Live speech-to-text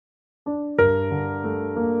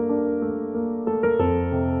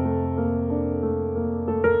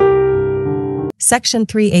Section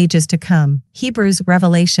 3 Ages to Come. Hebrews,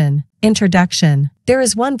 Revelation. Introduction. There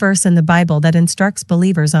is one verse in the Bible that instructs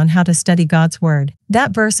believers on how to study God's Word. That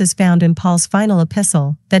verse is found in Paul's final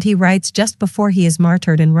epistle that he writes just before he is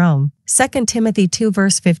martyred in Rome. 2 Timothy 2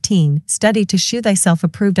 verse 15, Study to shew thyself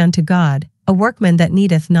approved unto God, a workman that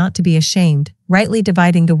needeth not to be ashamed, rightly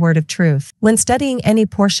dividing the word of truth. When studying any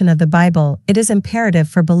portion of the Bible, it is imperative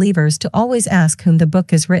for believers to always ask whom the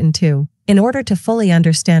book is written to, in order to fully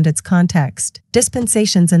understand its context.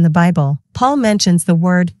 Dispensations in the Bible. Paul mentions the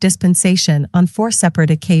word dispensation on 4 separate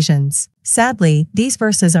occasions. Sadly, these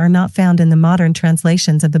verses are not found in the modern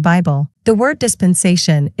translations of the Bible. The word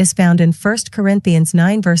dispensation is found in 1 Corinthians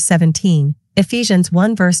 9 verse 17, Ephesians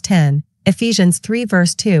 1 verse 10, Ephesians 3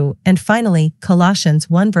 verse 2, and finally, Colossians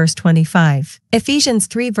 1 verse 25. Ephesians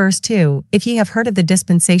 3 verse 2, If ye have heard of the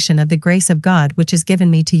dispensation of the grace of God which is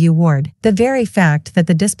given me to you ward. The very fact that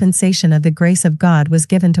the dispensation of the grace of God was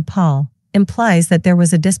given to Paul implies that there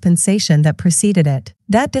was a dispensation that preceded it.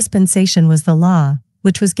 That dispensation was the law,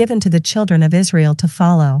 which was given to the children of Israel to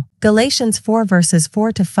follow. Galatians 4 verses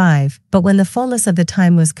 4 to 5, But when the fullness of the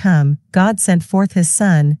time was come, God sent forth his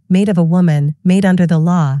Son, made of a woman, made under the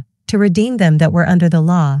law, to redeem them that were under the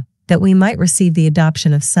law, that we might receive the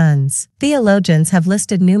adoption of sons. Theologians have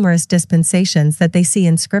listed numerous dispensations that they see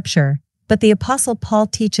in Scripture, but the Apostle Paul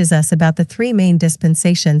teaches us about the 3 main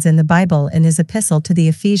dispensations in the Bible in his epistle to the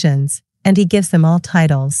Ephesians, and he gives them all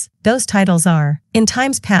titles. Those titles are, in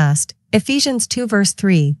times past, Ephesians 2 verse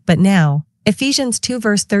 3, but now, Ephesians 2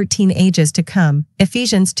 verse 13 Ages to come,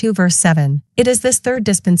 Ephesians 2 verse 7. It is this third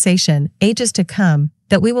dispensation, ages to come,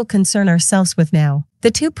 that we will concern ourselves with now.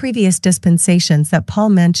 The 2 previous dispensations that Paul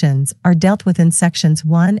mentions are dealt with in sections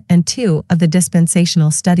 1 and 2 of the Dispensational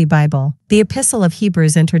Study Bible. The Epistle of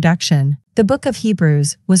Hebrews Introduction. The book of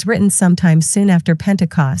Hebrews was written sometime soon after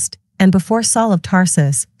Pentecost, and before Saul of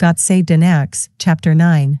Tarsus got saved in Acts, chapter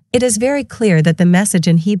 9. It is very clear that the message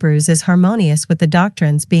in Hebrews is harmonious with the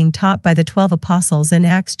doctrines being taught by the 12 apostles in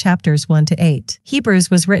Acts chapters 1 to 8. Hebrews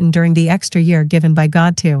was written during the extra year given by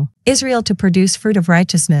God to Israel to produce fruit of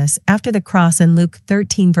righteousness after the cross in Luke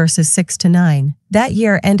 13 verses 6 to 9. That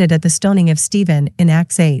year ended at the stoning of Stephen in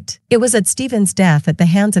Acts 8. It was at Stephen's death at the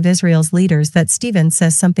hands of Israel's leaders that Stephen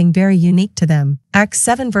says something very unique to them. Acts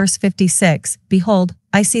 7 verse 56, Behold,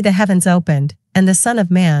 I see the heavens opened, and the Son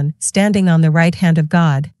of Man standing on the right hand of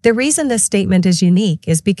God. The reason this statement is unique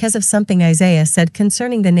is because of something Isaiah said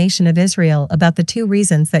concerning the nation of Israel about the 2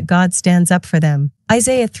 reasons that God stands up for them.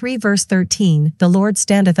 Isaiah 3 verse 13, The Lord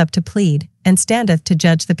standeth up to plead, and standeth to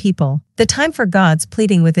judge the people. The time for God's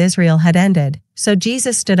pleading with Israel had ended, so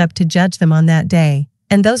Jesus stood up to judge them on that day,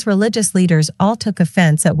 and those religious leaders all took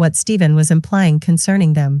offense at what Stephen was implying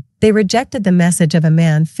concerning them. They rejected the message of a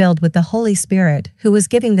man filled with the Holy Spirit who was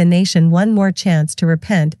giving the nation one more chance to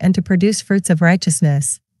repent and to produce fruits of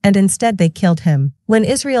righteousness, and instead they killed him. When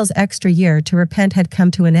Israel's extra year to repent had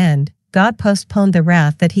come to an end, God postponed the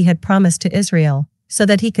wrath that he had promised to Israel, so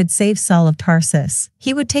that he could save Saul of Tarsus.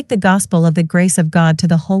 He would take the gospel of the grace of God to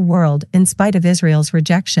the whole world in spite of Israel's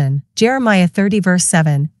rejection. Jeremiah 30 verse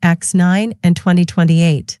 7, Acts 9 and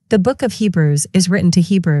 20:28. The book of Hebrews is written to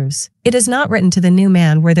Hebrews. It is not written to the new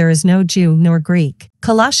man where there is no Jew nor Greek.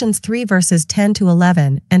 Colossians 3 verses 10 to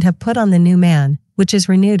 11, And have put on the new man, which is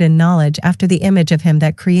renewed in knowledge after the image of him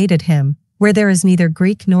that created him, where there is neither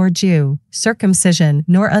Greek nor Jew, circumcision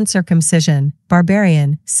nor uncircumcision,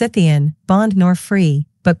 barbarian, Scythian, bond nor free,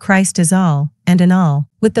 but Christ is all, and in all.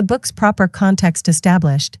 With the book's proper context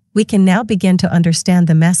established, we can now begin to understand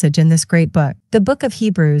the message in this great book. The book of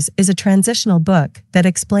Hebrews is a transitional book that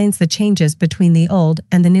explains the changes between the Old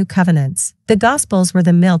and the New Covenants. The Gospels were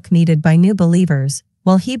the milk needed by new believers,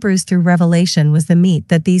 while Hebrews through Revelation was the meat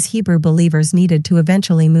that these Hebrew believers needed to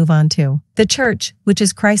eventually move on to. The church, which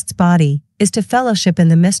is Christ's body, is to fellowship in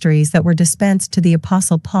the mysteries that were dispensed to the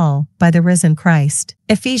Apostle Paul by the risen Christ.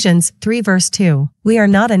 Ephesians 3 verse 2, We are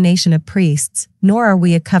not a nation of priests, nor are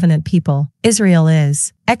we a covenant people. Israel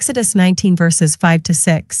is. Exodus 19 verses 5 to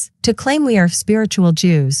 6. To claim we are spiritual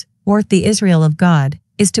Jews, or the Israel of God,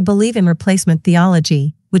 is to believe in replacement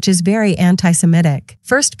theology, which is very anti-Semitic.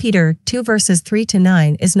 1 Peter 2 verses 3 to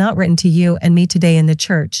 9 is not written to you and me today in the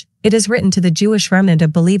church. It is written to the Jewish remnant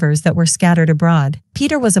of believers that were scattered abroad.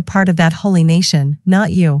 Peter was a part of that holy nation,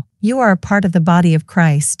 not you. You are a part of the body of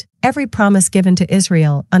Christ. Every promise given to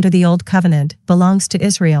Israel under the Old Covenant belongs to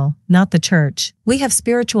Israel, not the church. We have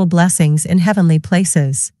spiritual blessings in heavenly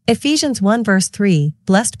places. Ephesians 1 verse 3,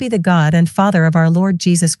 Blessed be the God and Father of our Lord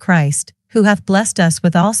Jesus Christ, who hath blessed us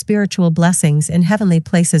with all spiritual blessings in heavenly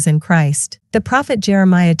places in Christ. The prophet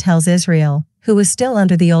Jeremiah tells Israel, who was still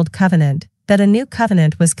under the Old Covenant, that a new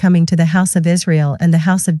covenant was coming to the house of Israel and the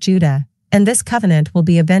house of Judah, and this covenant will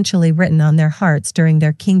be eventually written on their hearts during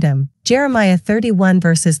their kingdom. Jeremiah 31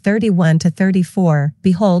 verses 31 to 34,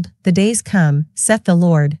 Behold, the days come, saith the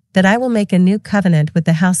Lord, that I will make a new covenant with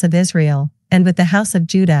the house of Israel, and with the house of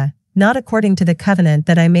Judah, not according to the covenant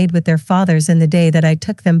that I made with their fathers in the day that I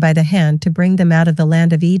took them by the hand to bring them out of the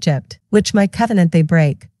land of Egypt, which my covenant they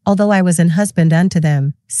break, although I was an husband unto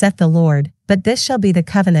them, saith the Lord. But this shall be the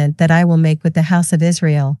covenant that I will make with the house of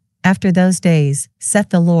Israel. After those days, saith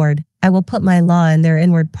the Lord, I will put my law in their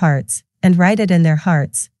inward parts, and write it in their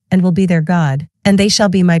hearts, and will be their God, and they shall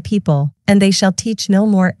be my people, and they shall teach no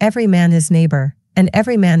more every man his neighbor, and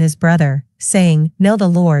every man his brother, saying, Know the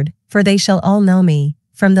Lord, for they shall all know me,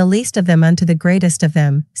 from the least of them unto the greatest of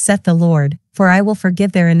them, saith the Lord, for I will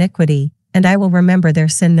forgive their iniquity, and I will remember their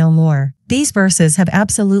sin no more. These verses have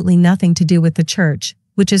absolutely nothing to do with the church,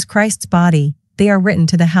 which is Christ's body. They are written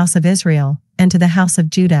to the house of Israel, and to the house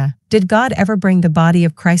of Judah. Did God ever bring the body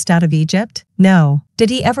of Christ out of Egypt? No.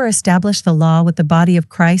 Did he ever establish the law with the body of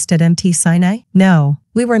Christ at Mt. Sinai? No.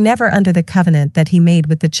 We were never under the covenant that he made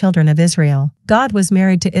with the children of Israel. God was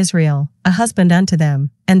married to Israel, a husband unto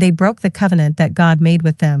them, and they broke the covenant that God made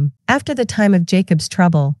with them. After the time of Jacob's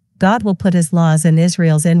trouble, God will put his laws in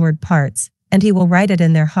Israel's inward parts, and he will write it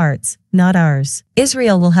in their hearts, not ours.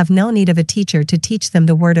 Israel will have no need of a teacher to teach them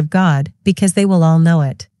the word of God, because they will all know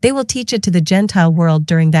it. They will teach it to the Gentile world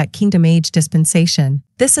during that kingdom age dispensation.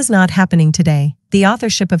 This is not happening today. The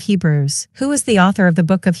authorship of Hebrews. Who is the author of the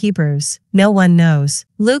book of Hebrews? No one knows.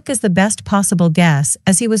 Luke is the best possible guess,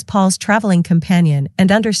 as he was Paul's traveling companion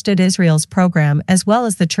and understood Israel's program as well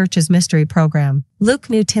as the church's mystery program. Luke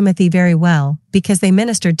knew Timothy very well, because they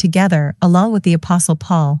ministered together along with the apostle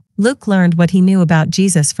Paul. Luke learned what he knew about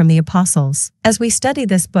Jesus from the apostles. As we study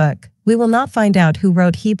this book, we will not find out who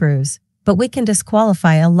wrote Hebrews, but we can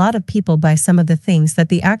disqualify a lot of people by some of the things that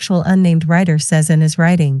the actual unnamed writer says in his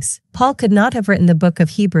writings. Paul could not have written the book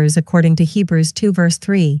of Hebrews according to Hebrews 2 verse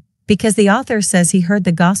 3, because the author says he heard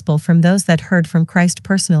the gospel from those that heard from Christ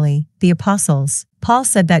personally, the apostles. Paul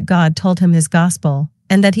said that God told him his gospel,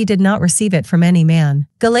 and that he did not receive it from any man.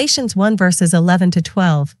 Galatians 1 verses 11 to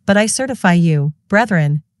 12, But I certify you,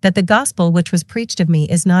 brethren, that the gospel which was preached of me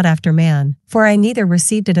is not after man. For I neither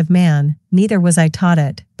received it of man, neither was I taught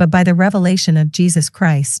it, but by the revelation of Jesus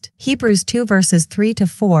Christ. Hebrews 2 verses 3 to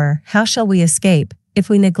 4, How shall we escape, if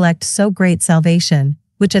we neglect so great salvation,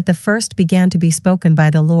 which at the first began to be spoken by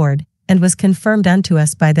the Lord, and was confirmed unto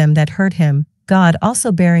us by them that heard him, God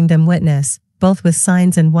also bearing them witness, both with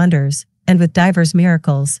signs and wonders, and with divers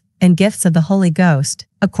miracles, and gifts of the Holy Ghost,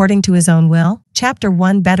 according to his own will? Chapter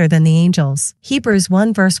 1 Better than the angels. Hebrews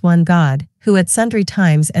 1 verse 1 God, who at sundry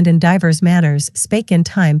times and in divers manners spake in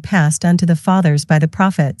time past unto the fathers by the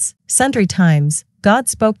prophets. Sundry times, God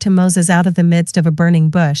spoke to Moses out of the midst of a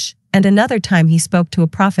burning bush, and another time he spoke to a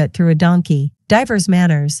prophet through a donkey. Divers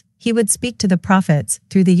manners, he would speak to the prophets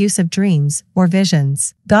through the use of dreams or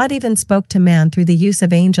visions. God even spoke to man through the use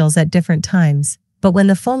of angels at different times. But when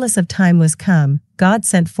the fullness of time was come, God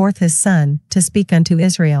sent forth his Son to speak unto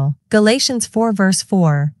Israel. Galatians 4 verse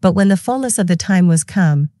 4, But when the fullness of the time was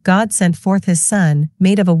come, God sent forth his Son,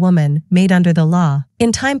 made of a woman, made under the law.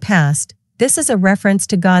 In time past, this is a reference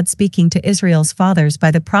to God speaking to Israel's fathers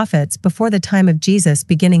by the prophets before the time of Jesus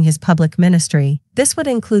beginning his public ministry. This would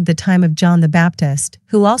include the time of John the Baptist,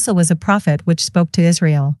 who also was a prophet which spoke to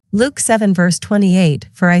Israel. Luke 7 verse 28,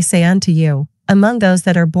 For I say unto you, among those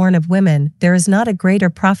that are born of women, there is not a greater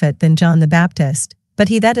prophet than John the Baptist, but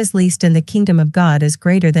he that is least in the kingdom of God is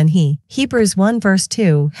greater than he. Hebrews 1 verse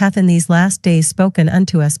 2 Hath in these last days spoken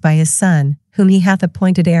unto us by his Son, whom he hath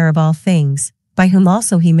appointed heir of all things, by whom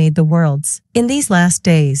also he made the worlds. In these last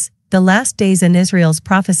days, the last days in Israel's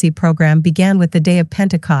prophecy program began with the day of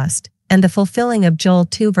Pentecost, and the fulfilling of Joel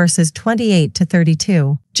 2 verses 28 to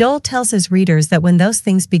 32. Joel tells his readers that when those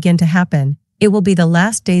things begin to happen, it will be the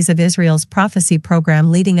last days of Israel's prophecy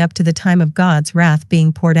program leading up to the time of God's wrath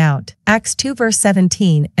being poured out. Acts 2 verse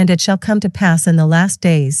 17, And it shall come to pass in the last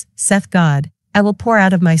days, saith God, I will pour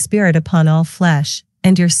out of my Spirit upon all flesh,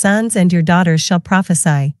 and your sons and your daughters shall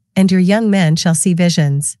prophesy, and your young men shall see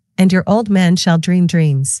visions, and your old men shall dream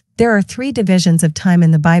dreams. There are 3 divisions of time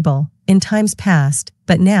in the Bible, in times past,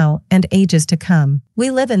 but now, and ages to come.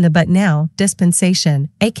 We live in the but now dispensation,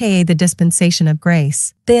 aka the dispensation of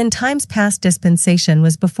grace. The in times past dispensation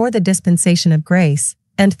was before the dispensation of grace,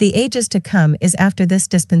 and the ages to come is after this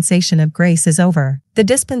dispensation of grace is over. The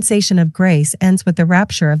dispensation of grace ends with the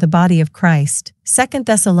rapture of the body of Christ. 2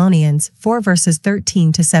 Thessalonians 4 verses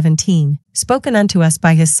 13 to 17. Spoken unto us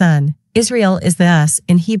by his Son. Israel is the us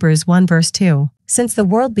in Hebrews 1 verse 2. Since the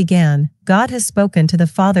world began, God has spoken to the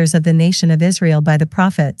fathers of the nation of Israel by the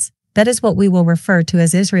prophets, That is what we will refer to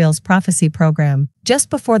as Israel's prophecy program. Just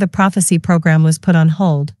before the prophecy program was put on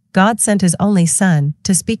hold, God sent His only Son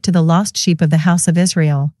to speak to the lost sheep of the house of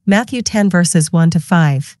Israel. Matthew 10 verses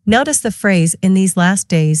 1-5. Notice the phrase "in these last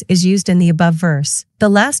days" is used in the above verse. The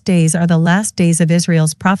last days are the last days of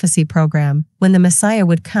Israel's prophecy program, when the Messiah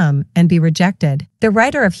would come and be rejected. The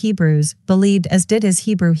writer of Hebrews believed, as did his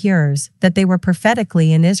Hebrew hearers, that they were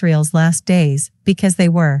prophetically in Israel's last days, because they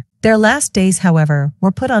were. Their last days, however,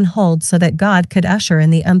 were put on hold so that God could usher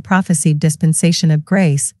in the unprophesied dispensation of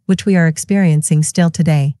grace, which we are experiencing still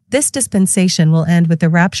today. This dispensation will end with the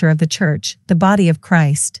rapture of the church, the body of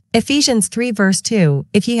Christ. Ephesians 3 verse 2,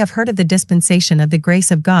 "If ye have heard of the dispensation of the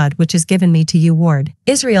grace of God which is given me to you ward."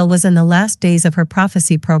 Israel was in the last days of her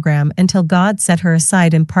prophecy program until God set her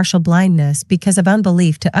aside in partial blindness because of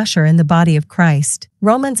unbelief to usher in the body of Christ.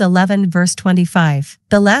 Romans 11 verse 25.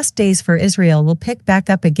 The last days for Israel will pick back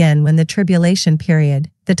up again when the tribulation period,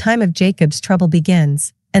 the time of Jacob's trouble,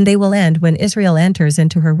 begins, and they will end when Israel enters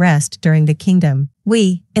into her rest during the kingdom.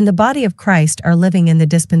 We, in the body of Christ, are living in the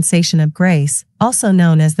dispensation of grace, also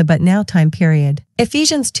known as the but now time period.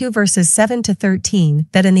 Ephesians 2 verses 7-13,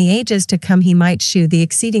 "That in the ages to come He might shew the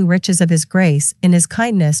exceeding riches of His grace in His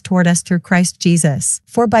kindness toward us through Christ Jesus.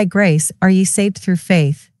 For by grace are ye saved through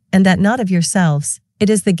faith, and that not of yourselves, it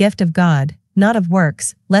is the gift of God, not of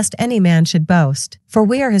works, lest any man should boast. For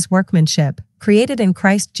we are His workmanship, created in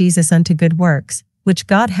Christ Jesus unto good works, which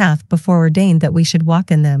God hath before ordained that we should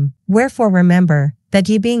walk in them. Wherefore remember, that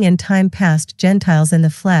ye being in time past Gentiles in the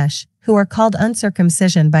flesh, who are called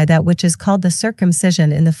uncircumcision by that which is called the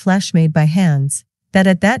circumcision in the flesh made by hands, that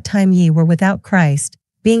at that time ye were without Christ,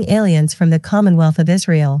 being aliens from the commonwealth of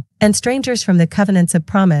Israel, and strangers from the covenants of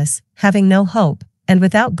promise, having no hope, and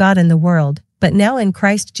without God in the world. But now in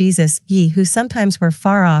Christ Jesus ye who sometimes were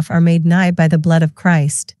far off are made nigh by the blood of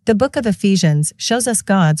Christ." The book of Ephesians shows us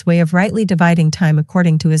God's way of rightly dividing time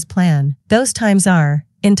according to His plan. Those times are,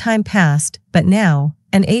 in time past, but now,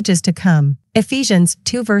 and ages to come. Ephesians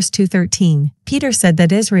 2 verse 2-13. Peter said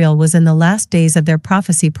that Israel was in the last days of their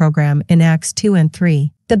prophecy program in Acts 2 and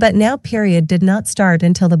 3. The but now period did not start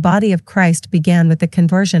until the body of Christ began with the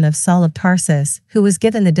conversion of Saul of Tarsus, who was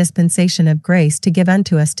given the dispensation of grace to give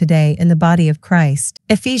unto us today in the body of Christ.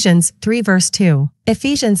 Ephesians 3 verse 2.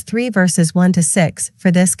 Ephesians 3 verses 1-6, "For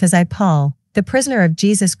this cause I Paul, the prisoner of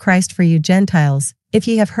Jesus Christ for you Gentiles, if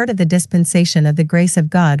ye have heard of the dispensation of the grace of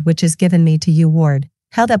God which is given me to you ward,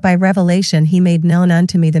 how that by revelation He made known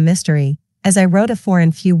unto me the mystery, as I wrote afore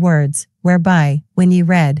in few words, whereby, when ye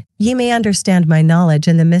read, ye may understand my knowledge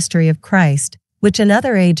in the mystery of Christ, which in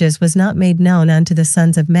other ages was not made known unto the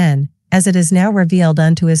sons of men, as it is now revealed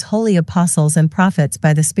unto His holy apostles and prophets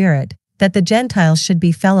by the Spirit, that the Gentiles should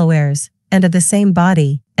be fellow heirs, and of the same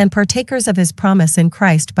body, and partakers of His promise in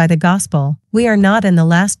Christ by the gospel." We are not in the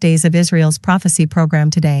last days of Israel's prophecy program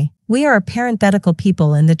today. We are a parenthetical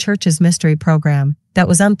people in the church's mystery program that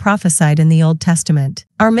was unprophesied in the Old Testament.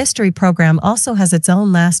 Our mystery program also has its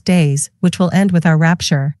own last days, which will end with our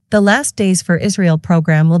rapture. The last days for Israel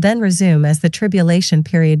program will then resume as the tribulation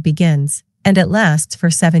period begins, and it lasts for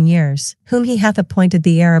 7 years. "Whom He hath appointed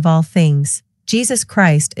the heir of all things." Jesus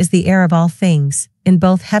Christ is the heir of all things, in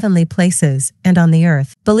both heavenly places and on the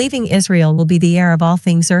earth. Believing Israel will be the heir of all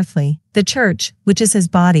things earthly. The church, which is His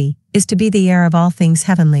body, is to be the heir of all things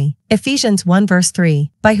heavenly. Ephesians 1 verse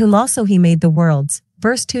 3, "By whom also He made the worlds."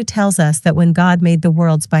 Verse 2 tells us that when God made the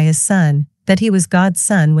worlds by His Son, that He was God's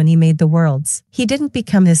Son when He made the worlds. He didn't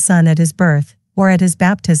become His Son at His birth, or at His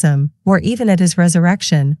baptism, or even at His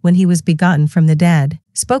resurrection when He was begotten from the dead.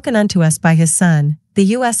 Spoken unto us by His Son. The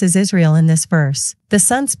U.S. is Israel in this verse. The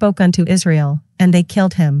Son spoke unto Israel, and they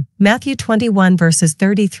killed Him. Matthew 21 verses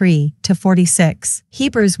 33-46.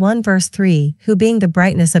 Hebrews 1 verse 3, "Who being the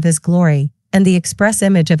brightness of His glory, and the express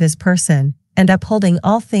image of His person, and upholding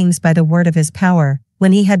all things by the word of His power,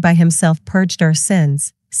 when He had by Himself purged our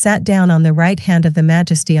sins, sat down on the right hand of the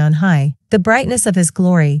Majesty on high." The brightness of His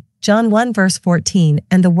glory. John 1 verse 14,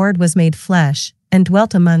 "And the Word was made flesh, and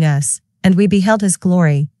dwelt among us, and we beheld His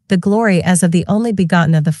glory, the glory as of the only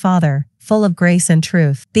begotten of the Father, full of grace and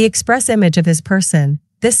truth." The express image of His person.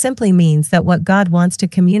 This simply means that what God wants to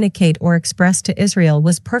communicate or express to Israel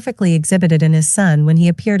was perfectly exhibited in His Son when He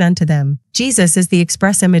appeared unto them. Jesus is the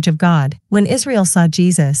express image of God. When Israel saw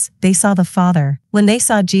Jesus, they saw the Father. When they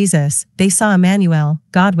saw Jesus, they saw Emmanuel,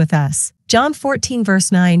 God with us. John 14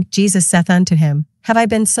 verse 9, "Jesus saith unto him, Have I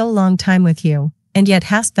been so long time with you, and yet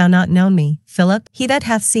hast thou not known me, Philip? He that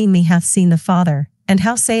hath seen me hath seen the Father. And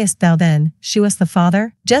how sayest thou then, Shew us the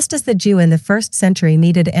Father?" Just as the Jew in the first century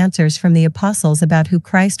needed answers from the apostles about who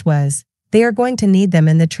Christ was, They are going to need them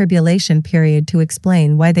in the tribulation period to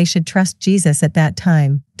explain why they should trust Jesus at that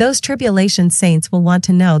time. Those tribulation saints will want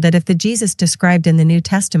to know that if the Jesus described in the New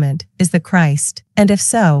Testament is the Christ, and if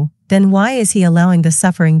so, then why is he allowing the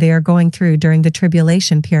suffering they are going through during the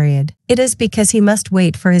tribulation period? It is because he must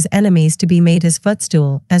wait for his enemies to be made his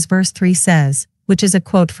footstool, as verse 3 says, which is a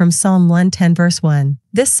quote from Psalm 110 verse 1.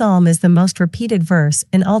 This psalm is the most repeated verse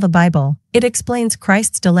in all the Bible. It explains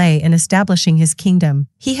Christ's delay in establishing his kingdom.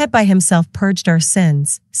 He had by himself purged our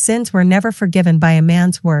sins. Sins were never forgiven by a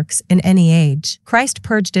man's works in any age. Christ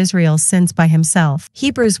purged Israel's sins by himself.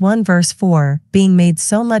 Hebrews 1 verse 4, being made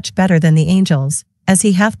so much better than the angels, as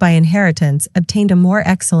he hath by inheritance obtained a more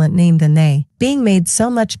excellent name than they. Being made so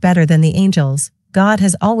much better than the angels, God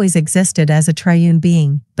has always existed as a triune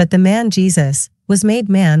being, but the man Jesus was made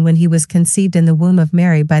man when he was conceived in the womb of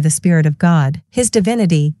Mary by the Spirit of God. His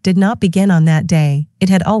divinity did not begin on that day, it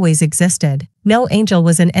had always existed. No angel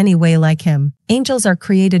was in any way like him. Angels are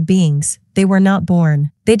created beings, they were not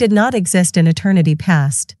born. They did not exist in eternity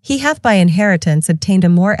past. He hath by inheritance obtained a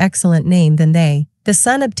more excellent name than they. The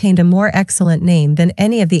Son obtained a more excellent name than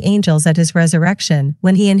any of the angels at his resurrection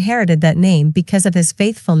when he inherited that name because of his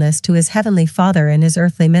faithfulness to his heavenly Father in his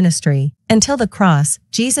earthly ministry. Until the cross,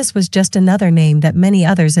 Jesus was just another name that many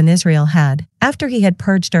others in Israel had. After he had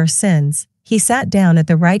purged our sins, he sat down at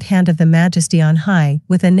the right hand of the Majesty on high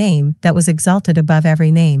with a name that was exalted above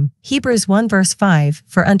every name. Hebrews 1 verse 5,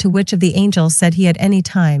 for unto which of the angels said he at any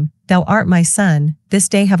time, Thou art my Son, this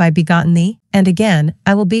day have I begotten thee? And again,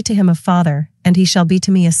 I will be to him a father, and he shall be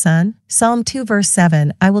to me a son? Psalm 2 verse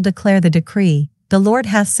 7, I will declare the decree. The Lord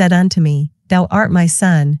hath said unto me, Thou art my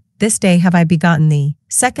Son, this day have I begotten thee.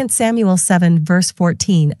 2 Samuel 7 verse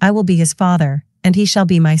 14, I will be his father, and he shall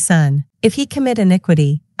be my son. If he commit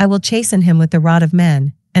iniquity, I will chasten him with the rod of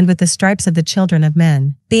men, and with the stripes of the children of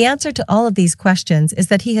men. The answer to all of these questions is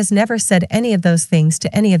that he has never said any of those things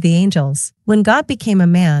to any of the angels. When God became a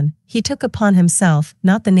man, he took upon himself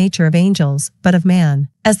not the nature of angels, but of man.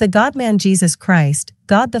 As the God-man Jesus Christ,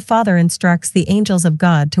 God the Father instructs the angels of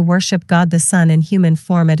God to worship God the Son in human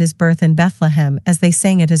form at his birth in Bethlehem as they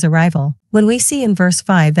sang at his arrival. When we see in verse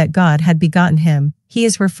 5 that God had begotten him, he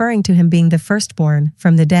is referring to him being the firstborn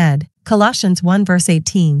from the dead. Colossians 1 verse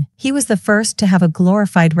 18, he was the first to have a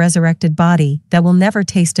glorified resurrected body that will never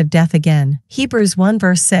taste of death again. Hebrews 1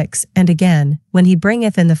 verse 6, and again, when he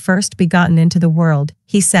bringeth in the first begotten into the world,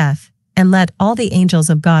 he saith, and let all the angels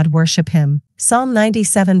of God worship him. Psalm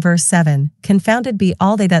 97 verse 7, confounded be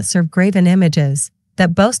all they that serve graven images,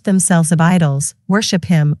 that boast themselves of idols, worship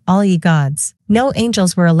him, all ye gods. No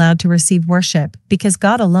angels were allowed to receive worship, because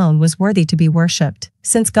God alone was worthy to be worshipped.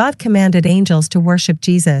 Since God commanded angels to worship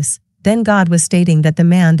Jesus, then God was stating that the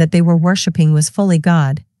man that they were worshiping was fully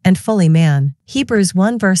God, and fully man. Hebrews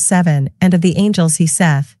 1 verse 7, and of the angels he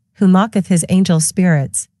saith, who mocketh his angel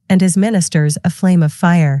spirits, and his ministers a flame of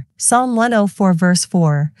fire. Psalm 104 verse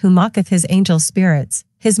 4, who mocketh his angel spirits,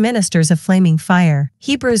 his ministers a flaming fire.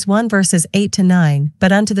 Hebrews 1 verses 8 to 9,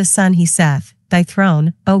 but unto the Son he saith, Thy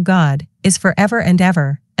throne, O God, is forever and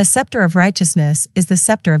ever. A scepter of righteousness is the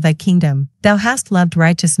scepter of thy kingdom. Thou hast loved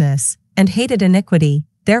righteousness, and hated iniquity.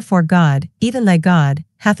 Therefore God, even thy God,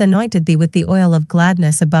 hath anointed thee with the oil of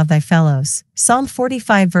gladness above thy fellows. Psalm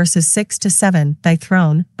 45 verses 6 to 7, Thy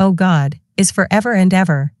throne, O God, is forever and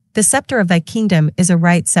ever. The scepter of thy kingdom is a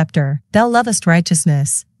right scepter. Thou lovest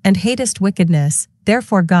righteousness, and hatest wickedness.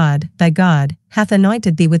 Therefore God, thy God, hath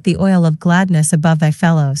anointed thee with the oil of gladness above thy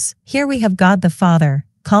fellows. Here we have God the Father,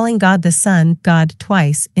 calling God the Son God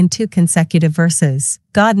twice in 2 consecutive verses.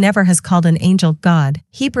 God never has called an angel God.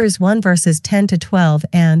 Hebrews 1 verses 10 to 12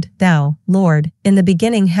 and, Thou, Lord, in the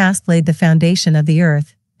beginning hast laid the foundation of the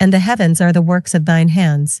earth, and the heavens are the works of thine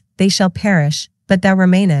hands. They shall perish, but thou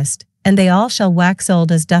remainest, and they all shall wax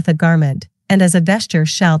old as doth a garment, and as a vesture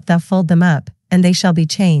shalt thou fold them up, and they shall be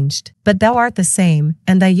changed. But thou art the same,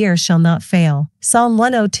 and thy years shall not fail. Psalm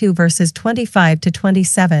 102 verses 25 to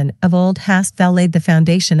 27, Of old hast thou laid the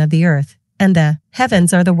foundation of the earth, and the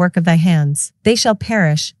heavens are the work of thy hands. They shall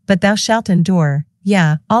perish, but thou shalt endure.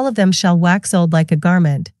 Yea, all of them shall wax old like a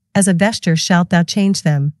garment. As a vesture shalt thou change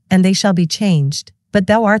them, and they shall be changed. But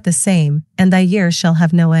thou art the same, and thy years shall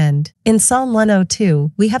have no end. In Psalm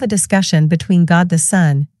 102, we have a discussion between God the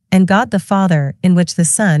Son and God the Father, in which the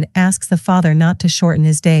Son asks the Father not to shorten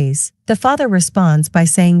his days. The Father responds by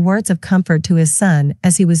saying words of comfort to his Son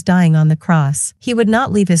as he was dying on the cross. He would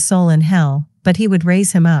not leave his soul in hell, but he would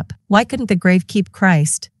raise him up. Why couldn't the grave keep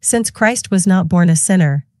Christ? Since Christ was not born a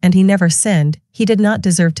sinner, and he never sinned, he did not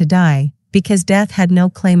deserve to die, because death had no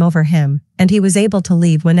claim over him, and he was able to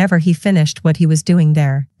leave whenever he finished what he was doing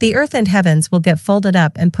there. The earth and heavens will get folded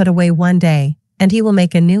up and put away one day, and he will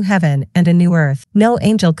make a new heaven and a new earth. No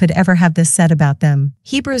angel could ever have this said about them.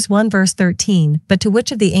 Hebrews 1 verse 13, but to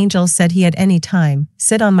which of the angels said he at any time,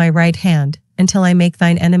 sit on my right hand, until I make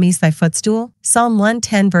thine enemies thy footstool? Psalm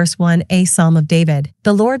 110 verse 1, a Psalm of David.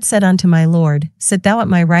 The Lord said unto my Lord, sit thou at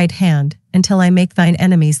my right hand, until I make thine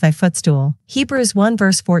enemies thy footstool. Hebrews 1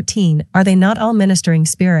 verse 14, are they not all ministering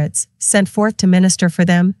spirits, sent forth to minister for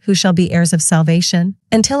them, who shall be heirs of salvation?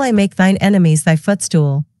 Until I make thine enemies thy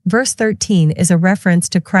footstool. Verse 13 is a reference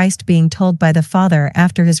to Christ being told by the Father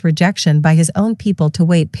after his rejection by his own people to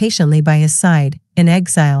wait patiently by his side, in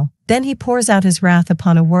exile. Then he pours out his wrath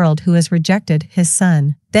upon a world who has rejected his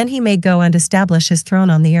Son. Then he may go and establish his throne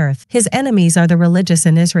on the earth. His enemies are the religious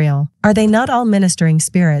in Israel. Are they not all ministering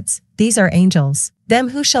spirits? These are angels. Them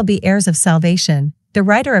who shall be heirs of salvation. The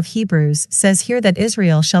writer of Hebrews says here that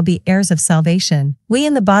Israel shall be heirs of salvation. We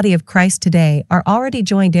in the body of Christ today are already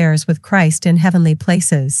joined heirs with Christ in heavenly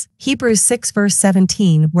places. Hebrews 6 verse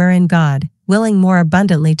 17, wherein God, willing more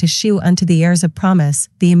abundantly to shew unto the heirs of promise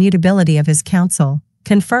the immutability of his counsel,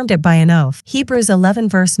 confirmed it by an oath. Hebrews 11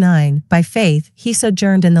 verse 9, by faith he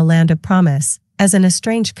sojourned in the land of promise, as in a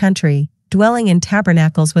strange country, dwelling in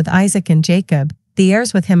tabernacles with Isaac and Jacob, the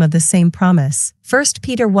heirs with him of the same promise. 1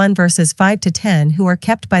 Peter 1 verses 5-10, who are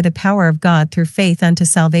kept by the power of God through faith unto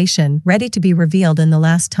salvation, ready to be revealed in the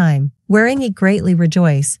last time, wherein ye greatly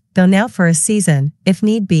rejoice, though now for a season, if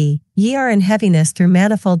need be, ye are in heaviness through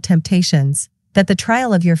manifold temptations, that the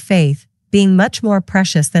trial of your faith, being much more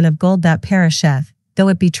precious than of gold that perisheth, though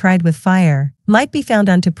it be tried with fire, might be found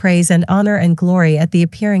unto praise and honor and glory at the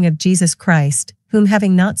appearing of Jesus Christ, whom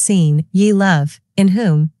having not seen, ye love, in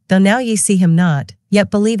whom, though now ye see him not,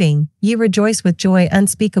 yet believing, ye rejoice with joy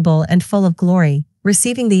unspeakable and full of glory,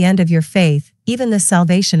 receiving the end of your faith, even the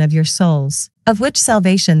salvation of your souls, of which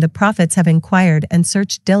salvation the prophets have inquired and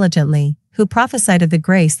searched diligently, who prophesied of the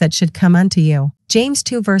grace that should come unto you. James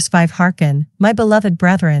 2 verse 5, hearken, my beloved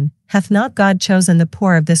brethren, hath not God chosen the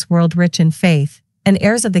poor of this world rich in faith, and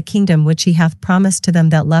heirs of the kingdom which he hath promised to them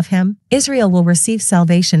that love him? Israel will receive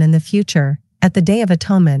salvation in the future, at the day of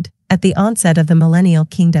atonement, at the onset of the millennial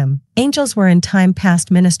kingdom. Angels were in time past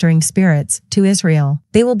ministering spirits to Israel.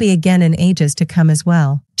 They will be again in ages to come as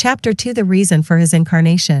well. Chapter 2, the reason for his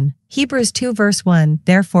incarnation. Hebrews 2 verse 1,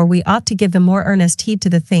 therefore we ought to give the more earnest heed to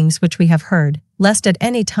the things which we have heard, lest at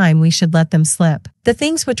any time we should let them slip. The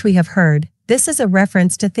things which we have heard, this is a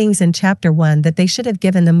reference to things in chapter 1 that they should have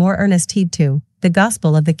given the more earnest heed to, the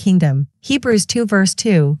gospel of the kingdom. Hebrews 2 verse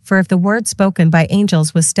 2, for if the word spoken by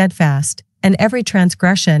angels was steadfast, and every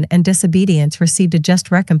transgression and disobedience received a just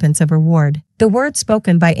recompense of reward. The word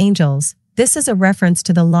spoken by angels, this is a reference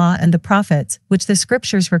to the law and the prophets, which the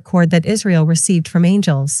scriptures record that Israel received from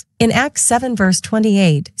angels. In Acts 7 verse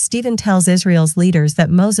 28, Stephen tells Israel's leaders that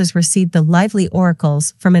Moses received the lively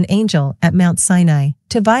oracles from an angel at Mount Sinai.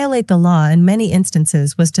 To violate the law in many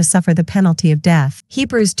instances was to suffer the penalty of death.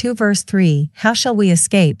 Hebrews 2 verse 3, how shall we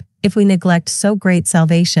escape, if we neglect so great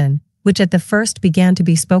salvation, which at the first began to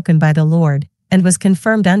be spoken by the Lord, and was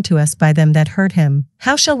confirmed unto us by them that heard him?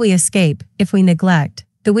 How shall we escape, if we neglect?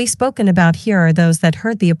 The we spoken about here are those that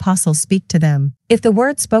heard the apostles speak to them. If the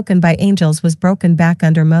word spoken by angels was broken back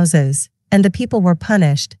under Moses, and the people were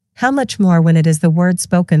punished, how much more when it is the word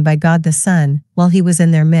spoken by God the Son, while he was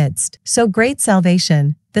in their midst? So great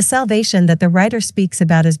salvation, the salvation that the writer speaks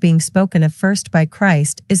about as being spoken of first by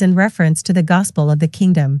Christ, is in reference to the gospel of the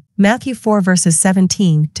kingdom. Matthew 4 verses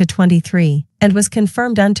 17-23, and was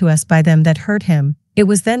confirmed unto us by them that heard him. It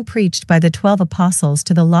was then preached by the 12 apostles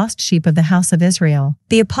to the lost sheep of the house of Israel.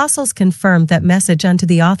 The apostles confirmed that message unto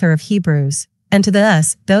the author of Hebrews, and to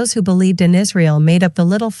us, those who believed in Israel made up the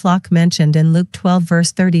little flock mentioned in Luke 12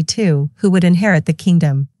 verse 32, who would inherit the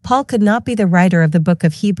kingdom. Paul could not be the writer of the book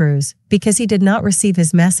of Hebrews, because he did not receive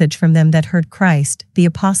his message from them that heard Christ, the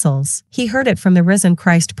apostles. He heard it from the risen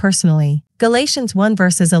Christ personally. Galatians 1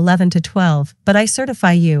 verses 11-12, but I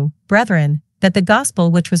certify you, brethren, that the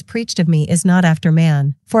gospel which was preached of me is not after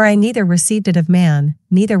man. For I neither received it of man,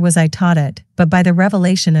 neither was I taught it, but by the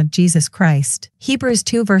revelation of Jesus Christ. Hebrews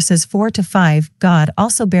 2 verses 4-5, God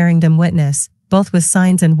also bearing them witness, both with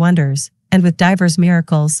signs and wonders, and with divers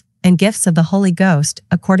miracles, and gifts of the Holy Ghost,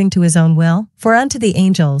 according to his own will? For unto the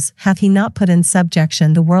angels hath he not put in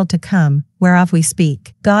subjection the world to come, whereof we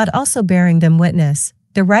speak. God also bearing them witness,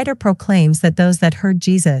 the writer proclaims that those that heard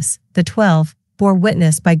Jesus, the 12, bore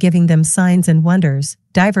witness by giving them signs and wonders,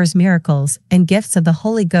 divers miracles, and gifts of the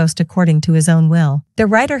Holy Ghost according to his own will. The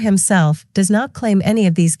writer himself does not claim any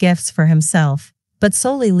of these gifts for himself, but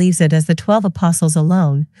solely leaves it as the 12 apostles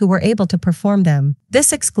alone who were able to perform them.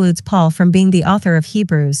 This excludes Paul from being the author of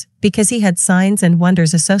Hebrews, because he had signs and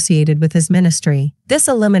wonders associated with his ministry. This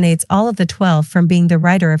eliminates all of the 12 from being the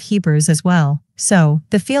writer of Hebrews as well. So,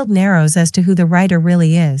 the field narrows as to who the writer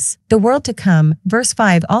really is. The world to come, verse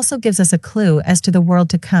 5 also gives us a clue as to the world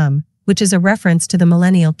to come, which is a reference to the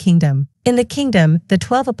millennial kingdom. In the kingdom, the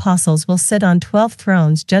 12 apostles will sit on 12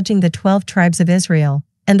 thrones judging the 12 tribes of Israel,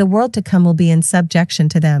 and the world to come will be in subjection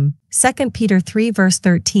to them. 2 Peter 3 verse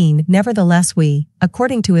 13 Nevertheless we,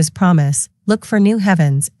 according to his promise, look for new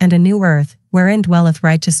heavens and a new earth, wherein dwelleth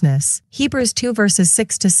righteousness. Hebrews 2 verses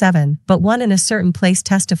 6-7 But one in a certain place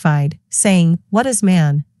testified, saying, What is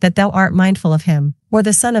man, that thou art mindful of him? Or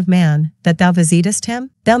the son of man, that thou visitest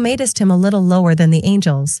him? Thou madest him a little lower than the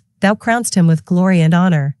angels, thou crownedst him with glory and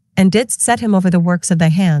honor, and didst set him over the works of thy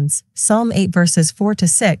hands. Psalm 8 verses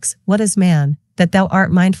 4-6 What is man, that thou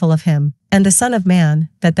art mindful of him? And the son of man,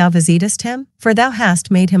 that thou visitest him? For thou hast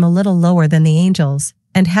made him a little lower than the angels,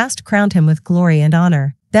 and hast crowned him with glory and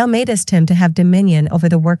honor. Thou madest him to have dominion over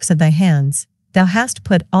the works of thy hands. Thou hast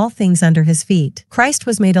put all things under his feet. Christ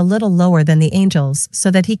was made a little lower than the angels so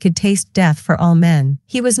that he could taste death for all men.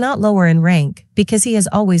 He was not lower in rank, because he has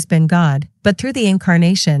always been God, but through the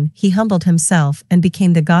incarnation he humbled himself and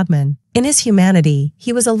became the God-man. In his humanity,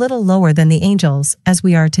 he was a little lower than the angels, as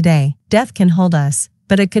we are today. Death can hold us,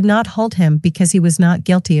 but it could not hold him because he was not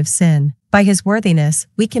guilty of sin. By his worthiness,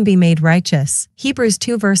 we can be made righteous. Hebrews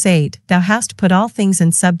 2 verse 8 Thou hast put all things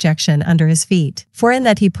in subjection under his feet. For in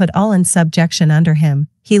that he put all in subjection under him,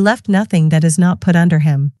 he left nothing that is not put under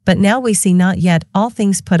him. But now we see not yet all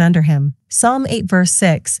things put under him. Psalm 8 verse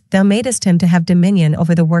 6 Thou madest him to have dominion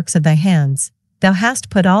over the works of thy hands. Thou hast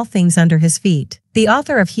put all things under his feet. The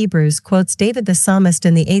author of Hebrews quotes David the psalmist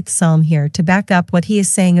in the 8th psalm here to back up what he is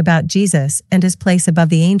saying about Jesus and his place above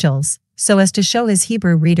the angels, so as to show his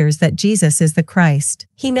Hebrew readers that Jesus is the Christ.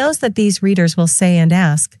 He knows that these readers will say and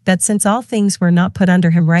ask that since all things were not put under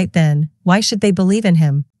him right then, why should they believe in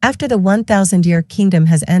him? After the 1,000-year kingdom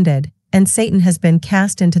has ended, and Satan has been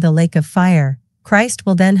cast into the lake of fire, Christ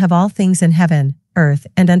will then have all things in heaven, earth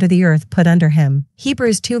and under the earth put under him.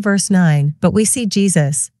 Hebrews 2 verse 9 But we see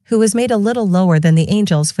Jesus, who was made a little lower than the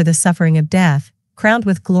angels for the suffering of death, crowned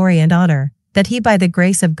with glory and honor, that he by the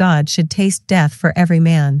grace of God should taste death for every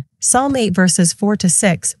man. Psalm 8 verses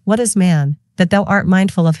 4-6 What is man, that thou art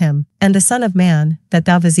mindful of him? And the son of man, that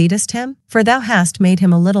thou visitest him? For thou hast made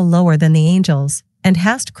him a little lower than the angels, and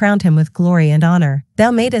hast crowned him with glory and honor.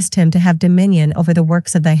 Thou madest him to have dominion over the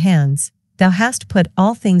works of thy hands. Thou hast put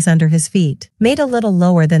all things under his feet. Made a little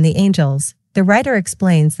lower than the angels, the writer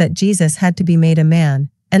explains that Jesus had to be made a man,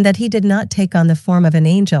 and that he did not take on the form of an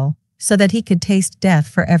angel, so that he could taste death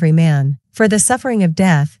for every man. For the suffering of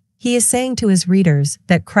death, he is saying to his readers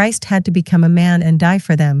that Christ had to become a man and die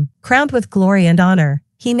for them. Crowned with glory and honor,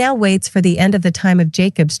 he now waits for the end of the time of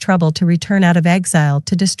Jacob's trouble to return out of exile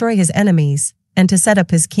to destroy his enemies, and to set up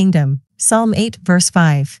his kingdom. Psalm 8 verse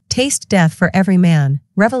 5 Taste death for every man.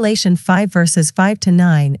 Revelation 5 verses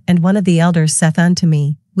 5-9 And one of the elders saith unto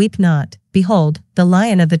me, Weep not, behold, the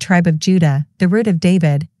Lion of the tribe of Judah, the Root of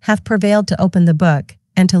David, hath prevailed to open the book,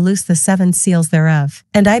 and to loose the 7 seals thereof.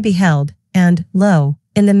 And I beheld, and, lo,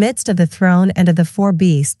 in the midst of the throne and of the 4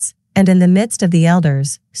 beasts, and in the midst of the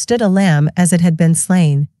elders, stood a lamb as it had been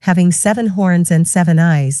slain, having 7 horns and 7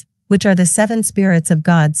 eyes, which are the 7 spirits of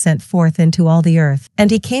God sent forth into all the earth. And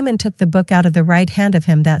he came and took the book out of the right hand of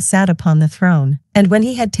him that sat upon the throne. And when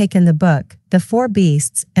he had taken the book, the 4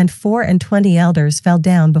 beasts and 24 elders fell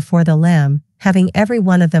down before the Lamb, having every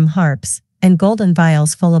one of them harps, and golden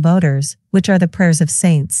vials full of odors, which are the prayers of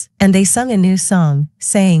saints. And they sung a new song,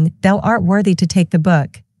 saying, Thou art worthy to take the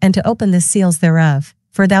book, and to open the seals thereof,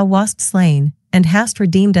 for thou wast slain, and hast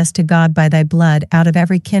redeemed us to God by thy blood out of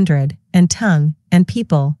every kindred, and tongue, and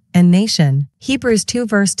people, and nation. Hebrews 2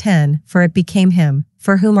 verse 10 For it became him,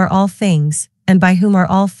 for whom are all things, and by whom are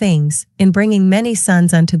all things, in bringing many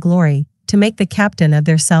sons unto glory, to make the captain of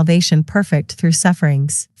their salvation perfect through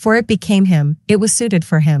sufferings. For it became him, it was suited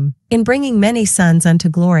for him. In bringing many sons unto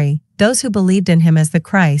glory, those who believed in him as the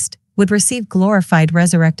Christ, would receive glorified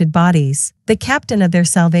resurrected bodies. The captain of their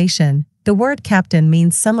salvation. The word captain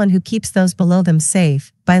means someone who keeps those below them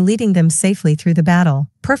safe, by leading them safely through the battle.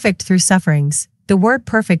 Perfect through sufferings. The word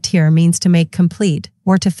perfect here means to make complete,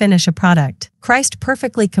 or to finish a product. Christ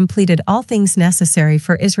perfectly completed all things necessary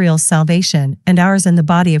for Israel's salvation and ours in the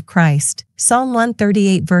body of Christ. Psalm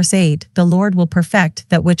 138 verse 8 The Lord will perfect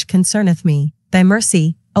that which concerneth me. Thy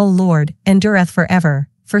mercy, O Lord, endureth forever.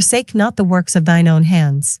 Forsake not the works of thine own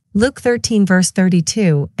hands. Luke 13 verse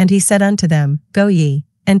 32 And he said unto them, Go ye,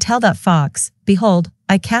 and tell that fox, Behold,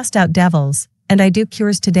 I cast out devils, and I do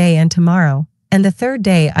cures today and tomorrow, and the third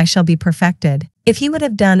day I shall be perfected. If he would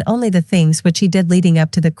have done only the things which he did leading up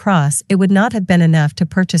to the cross, it would not have been enough to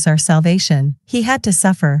purchase our salvation. He had to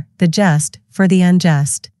suffer, the just, for the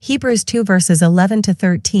unjust. Hebrews 2 verses 11 to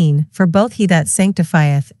 13, For both he that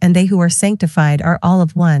sanctifieth and they who are sanctified are all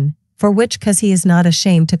of one, for which cause he is not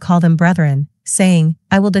ashamed to call them brethren, saying,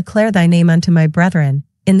 I will declare thy name unto my brethren,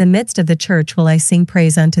 in the midst of the church will I sing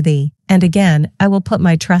praise unto thee. And again, I will put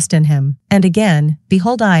my trust in him. And again,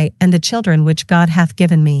 behold I and the children which God hath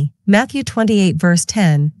given me. Matthew 28 verse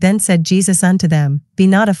 10, Then said Jesus unto them, Be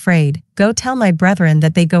not afraid, go tell my brethren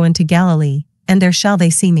that they go into Galilee, and there shall they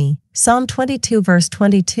see me. Psalm 22 verse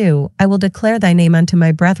 22, I will declare thy name unto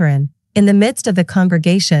my brethren, in the midst of the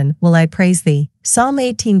congregation will I praise thee. Psalm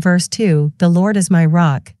 18 verse 2, The Lord is my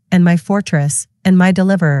rock, and my fortress, and my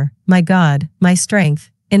deliverer, my God, my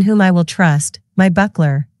strength, in whom I will trust, my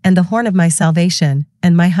buckler, and the horn of my salvation,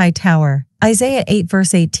 and my high tower. Isaiah 8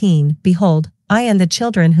 verse 18, Behold, I and the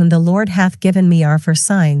children whom the Lord hath given me are for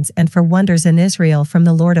signs and for wonders in Israel from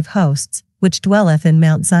the Lord of hosts, which dwelleth in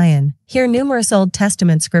Mount Zion. Here numerous Old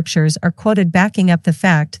Testament scriptures are quoted backing up the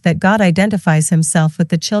fact that God identifies himself with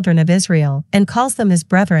the children of Israel and calls them his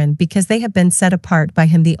brethren because they have been set apart by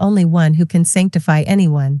him, the only one who can sanctify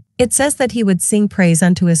anyone. It says that he would sing praise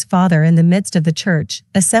unto his Father in the midst of the church,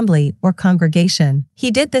 assembly, or congregation.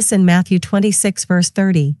 He did this in Matthew 26 verse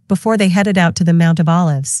 30, before they headed out to the Mount of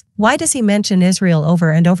Olives. Why does he mention Israel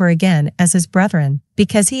over and over again as his brethren?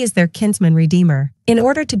 Because he is their kinsman redeemer. In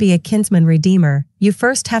order to be a kinsman redeemer, you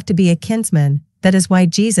first have to be a kinsman. That is why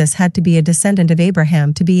Jesus had to be a descendant of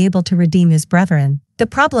Abraham to be able to redeem his brethren. The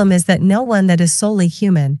problem is that no one that is solely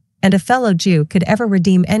human, and a fellow Jew could ever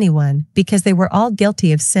redeem anyone, because they were all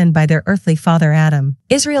guilty of sin by their earthly father Adam.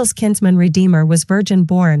 Israel's kinsman redeemer was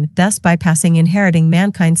virgin-born, thus bypassing inheriting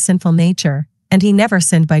mankind's sinful nature, and he never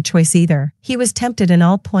sinned by choice either. He was tempted in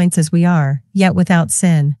all points as we are, yet without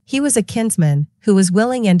sin. He was a kinsman, who was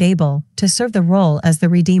willing and able to serve the role as the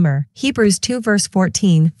Redeemer. Hebrews 2 verse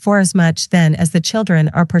 14, Forasmuch then as the children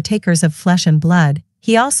are partakers of flesh and blood,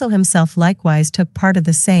 he also himself likewise took part of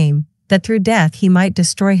the same, that through death he might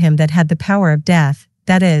destroy him that had the power of death,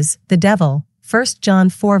 that is, the devil. 1 John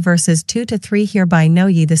 4 verses 2 to 3 Hereby know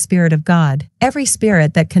ye the Spirit of God. Every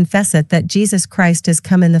spirit that confesseth that Jesus Christ is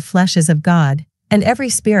come in the flesh is of God, and every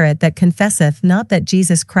spirit that confesseth not that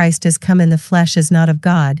Jesus Christ is come in the flesh is not of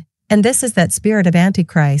God. And this is that spirit of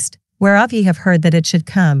Antichrist, whereof ye have heard that it should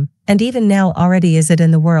come, and even now already is it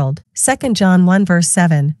in the world. 2 John 1 verse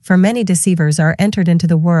 7, For many deceivers are entered into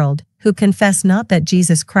the world, who confess not that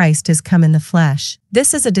Jesus Christ is come in the flesh.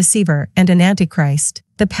 This is a deceiver and an antichrist.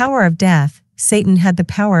 The power of death, Satan had the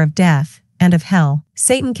power of death, and of hell.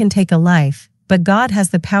 Satan can take a life, but God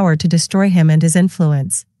has the power to destroy him and his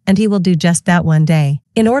influence, and he will do just that one day.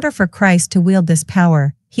 In order for Christ to wield this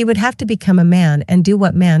power, he would have to become a man and do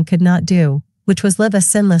what man could not do, which was live a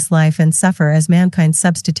sinless life and suffer as mankind's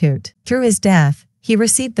substitute. Through his death, he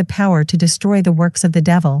received the power to destroy the works of the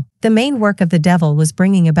devil. The main work of the devil was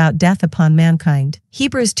bringing about death upon mankind.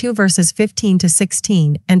 Hebrews 2 verses 15 to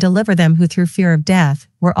 16, And deliver them who through fear of death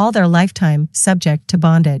were all their lifetime subject to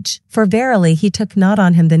bondage. For verily he took not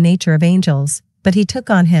on him the nature of angels, but he took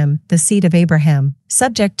on him the seed of Abraham.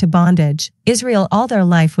 Subject to bondage, Israel all their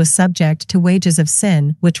life was subject to wages of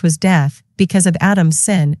sin, which was death, because of Adam's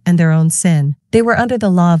sin and their own sin. They were under the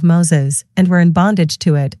law of Moses, and were in bondage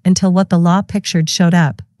to it until what the law pictured showed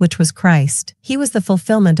up, which was Christ. He was the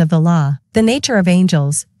fulfillment of the law. The nature of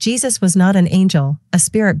angels, Jesus was not an angel, a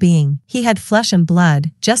spirit being. He had flesh and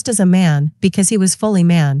blood, just as a man, because he was fully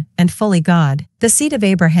man, and fully God. The seed of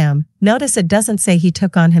Abraham, notice it doesn't say he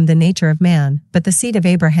took on him the nature of man, but the seed of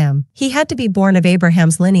Abraham. He had to be born of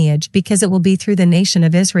Abraham's lineage because it will be through the nation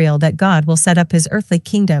of Israel that God will set up his earthly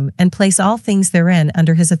kingdom and place all things therein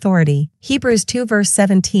under his authority. Hebrews 2 verse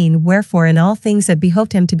 17, Wherefore in all things it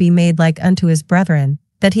behoved him to be made like unto his brethren,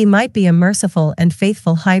 that he might be a merciful and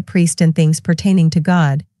faithful high priest in things pertaining to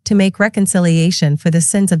God, to make reconciliation for the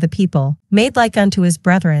sins of the people. Made like unto his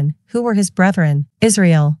brethren. Who were his brethren?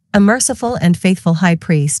 Israel. A merciful and faithful high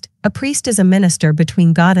priest. A priest is a minister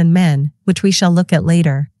between God and men, which we shall look at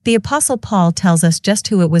later. The Apostle Paul tells us just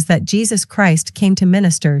who it was that Jesus Christ came to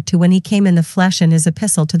minister to when he came in the flesh in his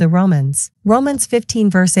epistle to the Romans. Romans 15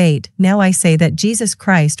 verse 8, Now I say that Jesus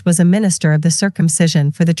Christ was a minister of the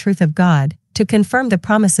circumcision for the truth of God, to confirm the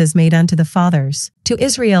promises made unto the fathers. To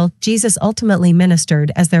Israel, Jesus ultimately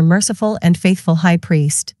ministered as their merciful and faithful high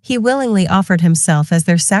priest. He willingly offered himself as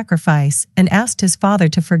their sacrifice and asked his Father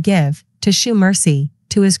to forgive, to shew mercy,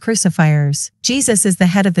 to his crucifiers. Jesus is the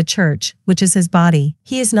head of the church, which is his body.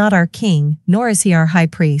 He is not our king, nor is he our high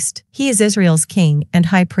priest. He is Israel's king and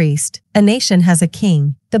high priest. A nation has a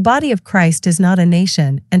king. The body of Christ is not a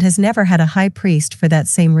nation and has never had a high priest for that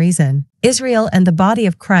same reason. Israel and the body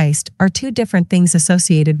of Christ are two different things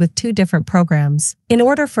associated with two different programs. In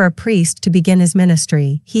order for a priest to begin his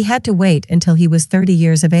ministry, he had to wait until he was 30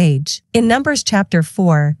 years of age. In Numbers chapter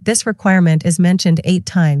 4, this requirement is mentioned 8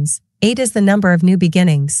 times. 8 is the number of new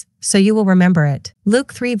beginnings, so you will remember it.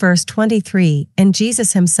 Luke 3 verse 23, and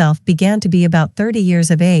Jesus himself began to be about 30 years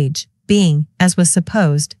of age, being, as was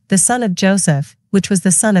supposed, the son of Joseph, which was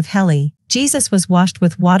the son of Heli. Jesus was washed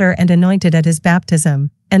with water and anointed at his baptism,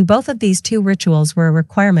 and both of these two rituals were a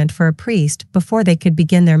requirement for a priest before they could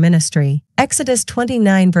begin their ministry. Exodus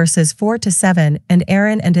 29 verses 4-7, and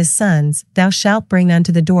Aaron and his sons thou shalt bring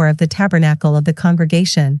unto the door of the tabernacle of the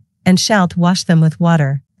congregation, and shalt wash them with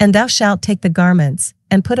water. And thou shalt take the garments,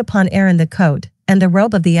 and put upon Aaron the coat, and the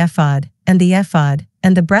robe of the ephod, and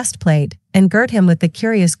the breastplate, and gird him with the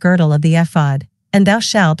curious girdle of the ephod. And thou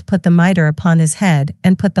shalt put the mitre upon his head,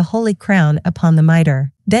 and put the holy crown upon the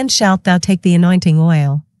mitre. Then shalt thou take the anointing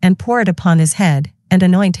oil, and pour it upon his head, and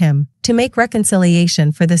anoint him. To make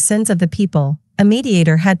reconciliation for the sins of the people, a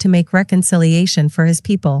mediator had to make reconciliation for his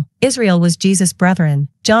people. Israel was Jesus' brethren.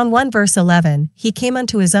 John 1 verse 11, he came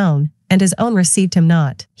unto his own, and his own received him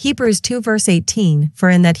not. Hebrews 2 verse 18, for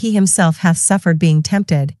in that he himself hath suffered being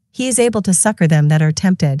tempted, he is able to succor them that are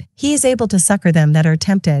tempted. He is able to succor them that are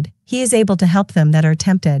tempted. He is able to help them that are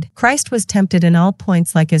tempted. Christ was tempted in all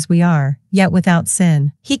points like as we are, yet without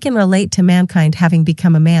sin. He can relate to mankind having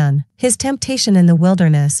become a man. His temptation in the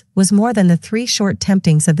wilderness was more than the 3 short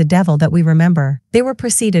temptings of the devil that we remember. They were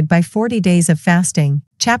preceded by 40 days of fasting.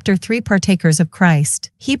 Chapter 3 Partakers of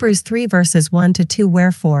Christ. Hebrews 3 verses 1-2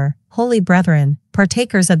 Wherefore, holy brethren,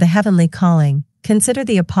 partakers of the heavenly calling, consider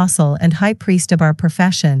the apostle and high priest of our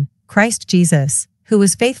profession, Christ Jesus, who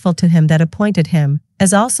was faithful to him that appointed him,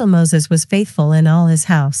 as also Moses was faithful in all his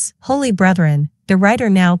house. Holy brethren, the writer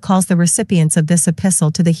now calls the recipients of this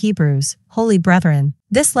epistle to the Hebrews, holy brethren.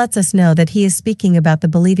 This lets us know that he is speaking about the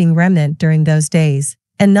believing remnant during those days,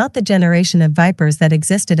 and not the generation of vipers that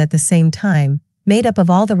existed at the same time, made up of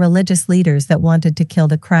all the religious leaders that wanted to kill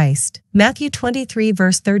the Christ. Matthew 23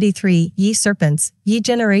 verse 33, Ye serpents, ye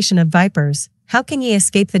generation of vipers, how can ye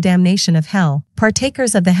escape the damnation of hell?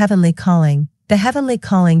 Partakers of the heavenly calling. The heavenly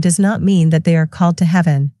calling does not mean that they are called to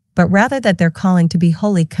heaven, but rather that their calling to be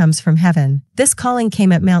holy comes from heaven. This calling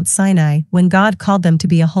came at Mount Sinai when God called them to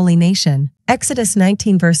be a holy nation. Exodus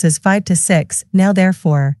 19 verses 5-6, Now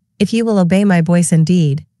therefore, if ye will obey my voice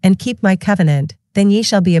indeed, and keep my covenant, then ye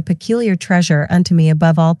shall be a peculiar treasure unto me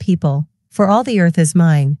above all people, for all the earth is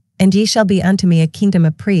mine, and ye shall be unto me a kingdom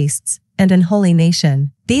of priests, and an holy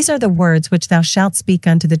nation. These are the words which thou shalt speak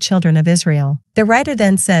unto the children of Israel. The writer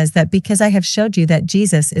then says that because I have showed you that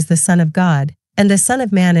Jesus is the Son of God, and the Son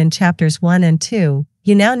of Man in chapters 1 and 2,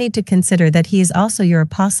 you now need to consider that he is also your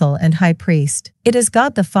apostle and high priest. It is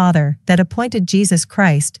God the Father that appointed Jesus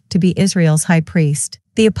Christ to be Israel's high priest,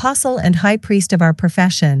 the apostle and high priest of our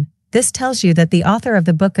profession. This tells you that the author of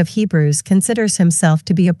the book of Hebrews considers himself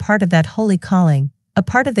to be a part of that holy calling, a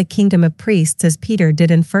part of the kingdom of priests as Peter did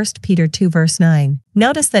in 1 Peter 2 verse 9.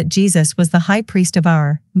 Notice that Jesus was the high priest of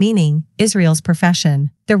our, meaning, Israel's profession.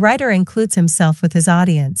 The writer includes himself with his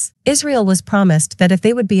audience. Israel was promised that if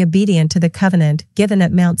they would be obedient to the covenant given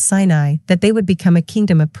at Mount Sinai, that they would become a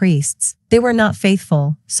kingdom of priests. They were not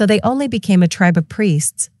faithful, so they only became a tribe of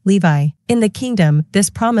priests, Levi. In the kingdom, this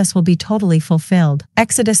promise will be totally fulfilled.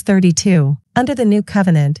 Exodus 32. Under the new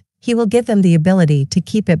covenant, he will give them the ability to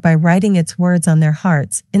keep it by writing its words on their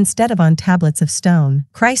hearts instead of on tablets of stone.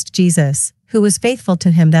 Christ Jesus, who was faithful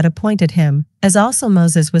to him that appointed him, as also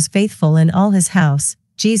Moses was faithful in all his house,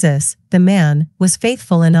 Jesus, the man, was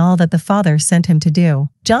faithful in all that the Father sent him to do.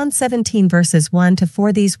 John 17 verses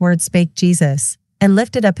 1-4 These words spake Jesus, and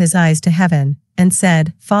lifted up his eyes to heaven, and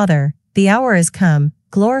said, Father, the hour is come,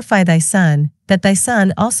 glorify thy Son, that thy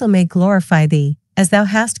Son also may glorify thee, as thou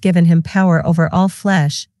hast given him power over all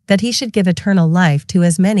flesh, that he should give eternal life to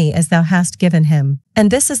as many as thou hast given him.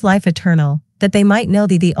 And this is life eternal, that they might know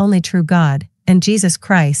thee the only true God, and Jesus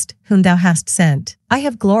Christ, whom thou hast sent. I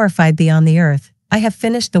have glorified thee on the earth. I have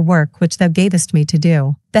finished the work which thou gavest me to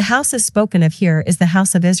do. The house is spoken of here is the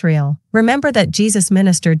house of Israel. Remember that Jesus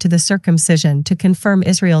ministered to the circumcision to confirm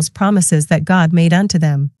Israel's promises that God made unto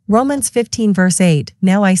them. Romans 15 verse 8,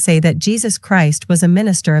 Now I say that Jesus Christ was a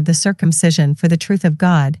minister of the circumcision for the truth of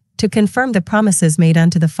God, to confirm the promises made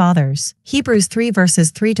unto the fathers. Hebrews 3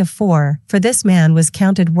 verses 3-4, For this man was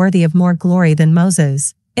counted worthy of more glory than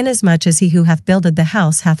Moses, inasmuch as he who hath builded the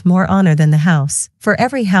house hath more honor than the house. For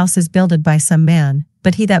every house is builded by some man,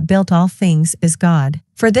 but he that built all things is God.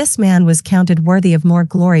 For this man was counted worthy of more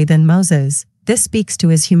glory than Moses. This speaks to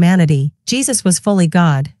his humanity. Jesus was fully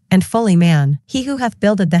God, and fully man. He who hath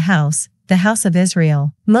builded the house of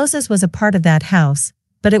Israel. Moses was a part of that house,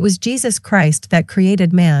 but it was Jesus Christ that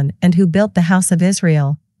created man and who built the house of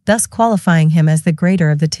Israel, thus qualifying him as the greater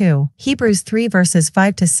of the two. Hebrews 3 verses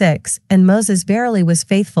 5-6, And Moses verily was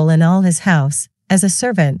faithful in all his house, as a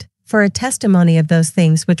servant, for a testimony of those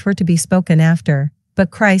things which were to be spoken after,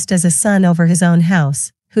 but Christ as a son over his own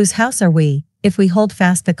house, whose house are we, if we hold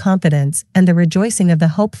fast the confidence and the rejoicing of the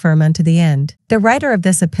hope firm unto the end. The writer of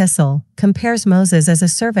this epistle compares Moses as a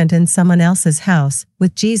servant in someone else's house,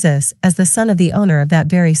 with Jesus as the son of the owner of that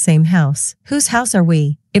very same house. Whose house are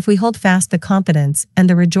we, if we hold fast the confidence and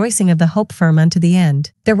the rejoicing of the hope firm unto the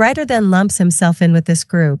end? The writer then lumps himself in with this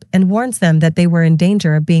group and warns them that they were in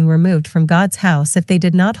danger of being removed from God's house if they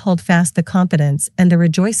did not hold fast the confidence and the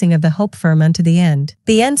rejoicing of the hope firm unto the end.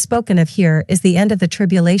 The end spoken of here is the end of the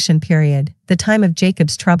tribulation period, the time of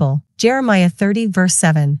Jacob's trouble. Jeremiah 30 verse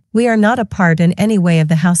 7. We are not a part in any way of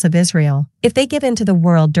the house of Israel. If they give in to the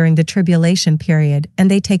world during the tribulation period and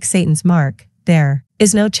they take Satan's mark, there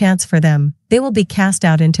is no chance for them. They will be cast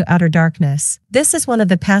out into outer darkness. This is one of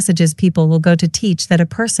the passages people will go to teach that a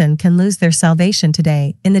person can lose their salvation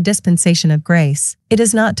today in the dispensation of grace. It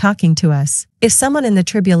is not talking to us. If someone in the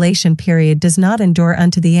tribulation period does not endure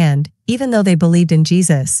unto the end, even though they believed in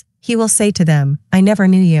Jesus, he will say to them, I never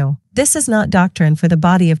knew you. This is not doctrine for the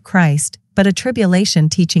body of Christ, but a tribulation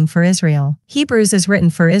teaching for Israel. Hebrews is written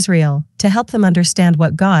for Israel, to help them understand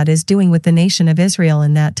what God is doing with the nation of Israel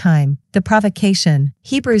in that time. The provocation.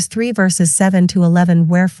 Hebrews 3 verses 7-11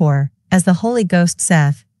 Wherefore, as the Holy Ghost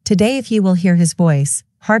saith, Today if ye will hear his voice,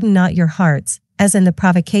 harden not your hearts, as in the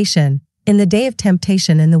provocation, in the day of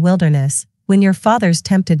temptation in the wilderness, when your fathers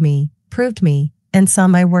tempted me, proved me, and saw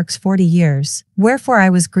my works 40 years. Wherefore I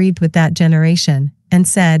was grieved with that generation, and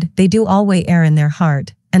said, They do alway err in their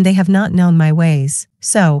heart, and they have not known my ways.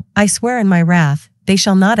 So, I swear in my wrath, they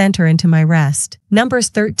shall not enter into my rest. Numbers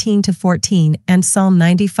 13-14 and Psalm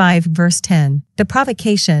 95 verse 10. The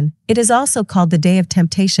provocation. It is also called the day of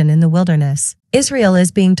temptation in the wilderness. Israel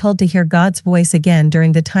is being told to hear God's voice again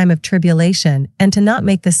during the time of tribulation and to not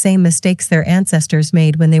make the same mistakes their ancestors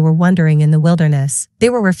made when they were wandering in the wilderness. They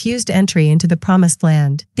were refused entry into the promised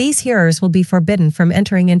land. These hearers will be forbidden from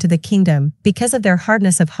entering into the kingdom because of their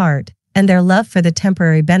hardness of heart and their love for the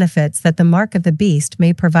temporary benefits that the mark of the beast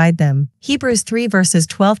may provide them. Hebrews 3 verses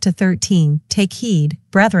 12-13. Take heed,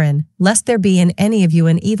 brethren, lest there be in any of you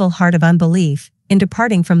an evil heart of unbelief, in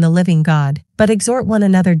departing from the living God. But exhort one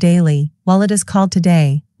another daily, while it is called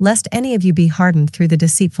today, lest any of you be hardened through the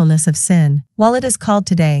deceitfulness of sin. While it is called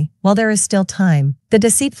today, while there is still time, the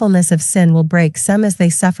deceitfulness of sin will break some as they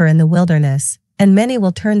suffer in the wilderness, and many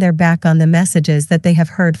will turn their back on the messages that they have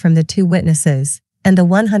heard from the 2 witnesses, and the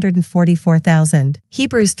 144,000.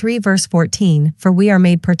 Hebrews 3 verse 14. For we are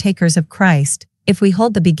made partakers of Christ, if we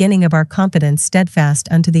hold the beginning of our confidence steadfast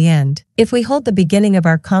unto the end. If we hold the beginning of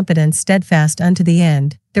our confidence steadfast unto the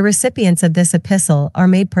end, the recipients of this epistle are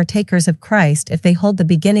made partakers of Christ if they hold the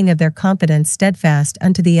beginning of their confidence steadfast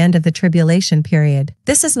unto the end of the tribulation period.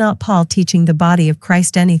 This is not Paul teaching the body of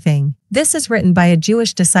Christ anything. This is written by a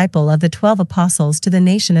Jewish disciple of the 12 apostles to the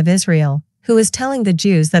nation of Israel, who is telling the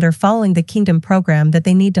Jews that are following the kingdom program that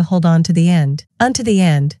they need to hold on to the end. Unto the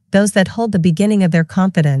end, those that hold the beginning of their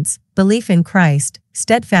confidence, belief in Christ,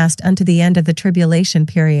 steadfast unto the end of the tribulation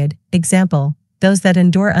period. Example, those that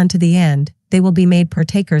endure unto the end, they will be made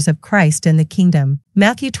partakers of Christ in the kingdom.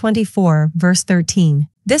 Matthew 24 verse 13.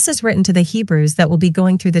 This is written to the Hebrews that will be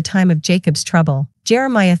going through the time of Jacob's trouble.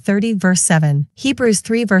 Jeremiah 30 verse 7. Hebrews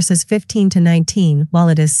 3 verses 15-19. While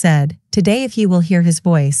it is said, Today if ye will hear his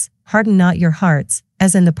voice, harden not your hearts,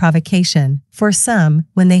 as in the provocation. For some,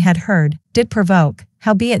 when they had heard, did provoke,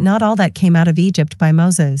 howbeit not all that came out of Egypt by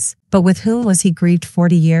Moses. But with whom was he grieved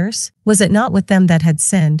 40 years? Was it not with them that had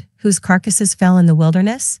sinned, whose carcasses fell in the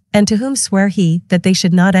wilderness? And to whom sware he that they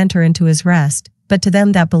should not enter into his rest, but to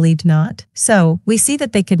them that believed not? So, we see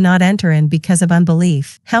that they could not enter in because of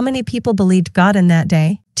unbelief. How many people believed God in that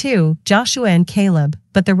day? 2. Joshua and Caleb,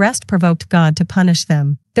 but the rest provoked God to punish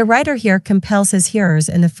them. The writer here compels his hearers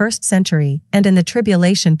in the first century and in the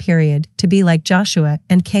tribulation period to be like Joshua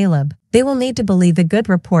and Caleb. They will need to believe the good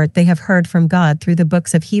report they have heard from God through the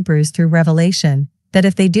books of Hebrews through Revelation, that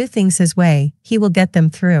if they do things his way, he will get them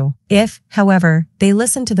through. If, however, they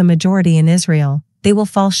listen to the majority in Israel, they will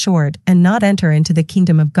fall short and not enter into the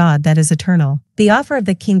kingdom of God that is eternal. The offer of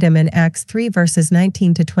the kingdom in Acts 3 verses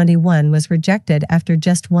 19-21 was rejected after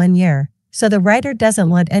just 1 year, So the writer doesn't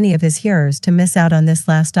want any of his hearers to miss out on this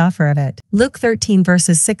last offer of it. Luke 13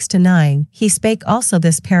 verses 6 to 9, he spake also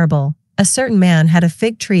this parable. A certain man had a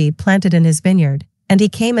fig tree planted in his vineyard, and he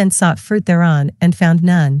came and sought fruit thereon, and found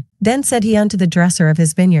none. Then said he unto the dresser of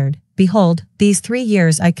his vineyard, Behold, these 3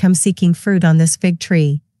 years I come seeking fruit on this fig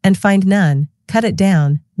tree, and find none. Cut it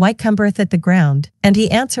down, why cumbereth it the ground? And he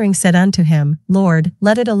answering said unto him, Lord,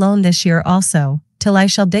 let it alone this year also, till I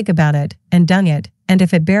shall dig about it, and dung it, and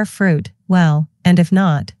if it bear fruit, well, and if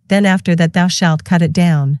not, then after that thou shalt cut it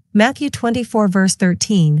down. Matthew 24 verse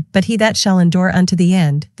 13, But he that shall endure unto the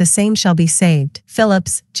end, the same shall be saved.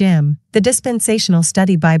 Phillips, Jim. The Dispensational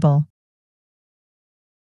Study Bible.